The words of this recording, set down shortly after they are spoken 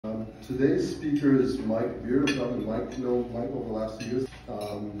Today's speaker is Mike Beer. I've gotten Mike to know Mike over the last 2 years.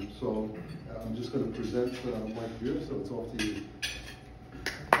 So I'm just going to present Mike Beer, so it's off to you.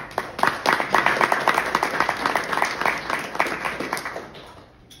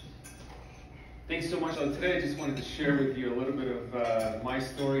 Thanks so much. Today I just wanted to share with you a little bit of my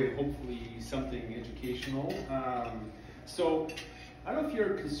story and hopefully something educational. So I don't know if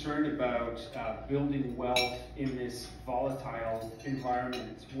you're concerned about building wealth in this volatile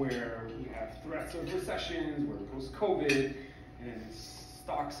environment where we have threats of recessions, where post-COVID, and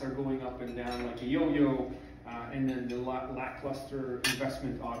stocks are going up and down like a yo-yo, and then the lackluster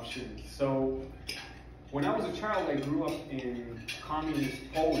investment options. So when I was a child, I grew up in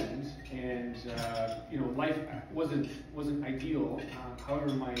communist Poland, and life wasn't ideal. However,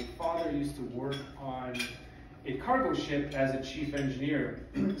 my father used to work on a cargo ship as a chief engineer,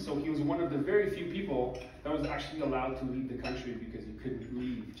 so he was one of the very few people that was actually allowed to leave the country because he couldn't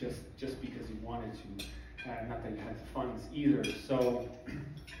leave just because he wanted to. Not that he had the funds either. So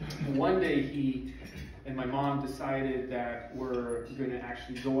one day he and my mom decided that we're going to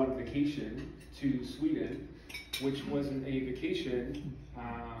actually go on vacation to Sweden, which wasn't a vacation.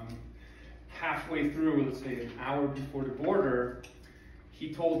 Halfway through, let's say an hour before the border,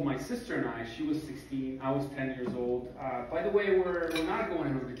 he told my sister and I, she was 16, I was 10 years old, by the way, we're not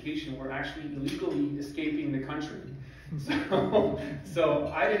going on vacation, we're actually illegally escaping the country.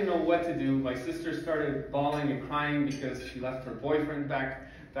 So I didn't know what to do. My sister started bawling and crying because she left her boyfriend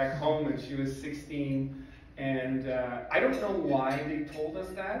back home and she was 16. And I don't know why they told us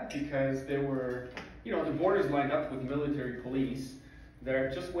that, because there were, the borders lined up with military police.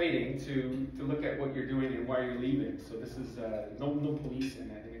 They're just waiting to look at what you're doing and why you're leaving. So this is no police in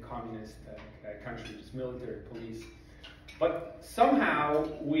a communist country, just military police. But somehow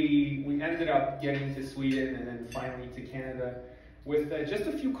we ended up getting to Sweden and then finally to Canada with just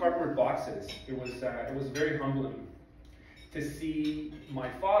a few cardboard boxes. It was very humbling to see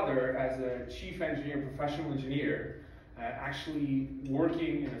my father as a chief engineer, professional engineer, actually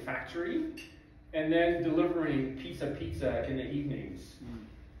working in a factory and then delivering pizza in the evenings.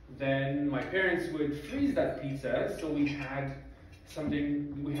 Then my parents would freeze that pizza, so we had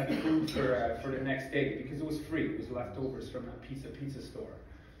something we had food for the next day because it was free. It was leftovers from a pizza store.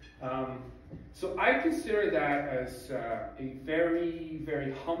 So I consider that as a very,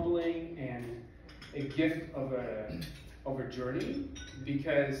 very humbling and a gift of a journey,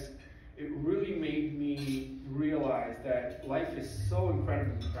 because it really made me realize that life is so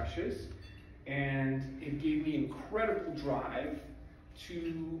incredibly precious, and it gave me incredible drive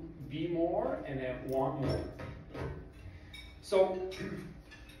to be more and want more. So,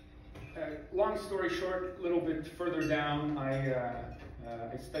 long story short, a little bit further down, I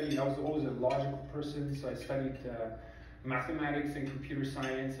was always a logical person, so I studied mathematics and computer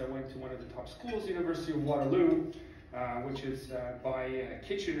science. I went to one of the top schools, University of Waterloo, which is by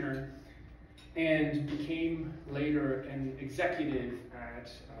Kitchener, and became later an executive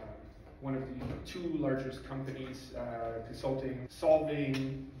at one of the two largest companies, consulting,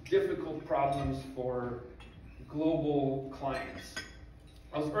 solving difficult problems for global clients.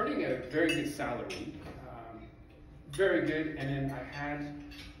 I was earning a very good salary, very good, and then I had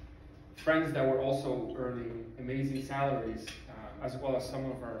friends that were also earning amazing salaries, as well as some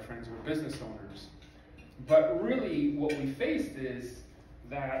of our friends were business owners. But really what we faced is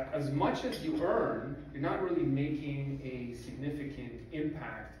that as much as you earn, you're not really making a significant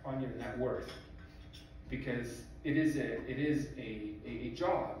impact on your net worth, because it is a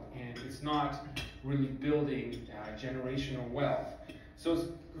job, and it's not really building generational wealth. So it's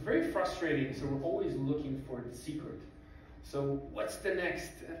very frustrating. So we're always looking for the secret. So what's the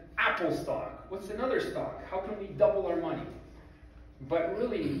next Apple stock? What's another stock? How can we double our money? But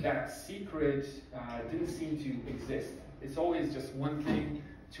really, that secret didn't seem to exist. It's always just one thing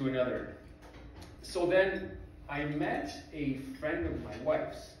to another. So then I met a friend of my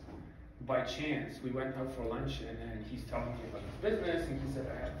wife's by chance. We went out for lunch, and then he's telling me about his business, and he said,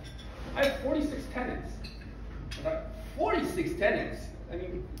 I have 46 tenants. I thought, 46 tenants? I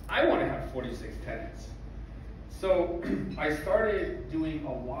mean, I want to have 46 tenants. So I started doing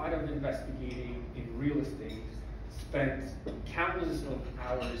a lot of investigating in real estate, spent countless of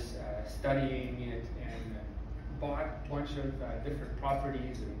hours studying it, and bought a bunch of different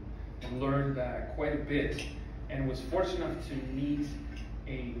properties and learned quite a bit, and was fortunate enough to meet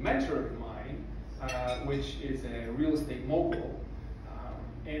a mentor of mine, which is a real estate mogul.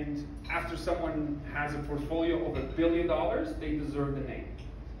 And after someone has a portfolio of $1 billion, they deserve the name,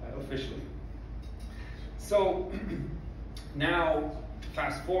 officially. So now,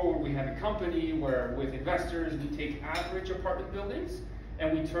 fast forward, we have a company where with investors, we take average apartment buildings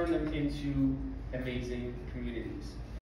and we turn them into amazing communities.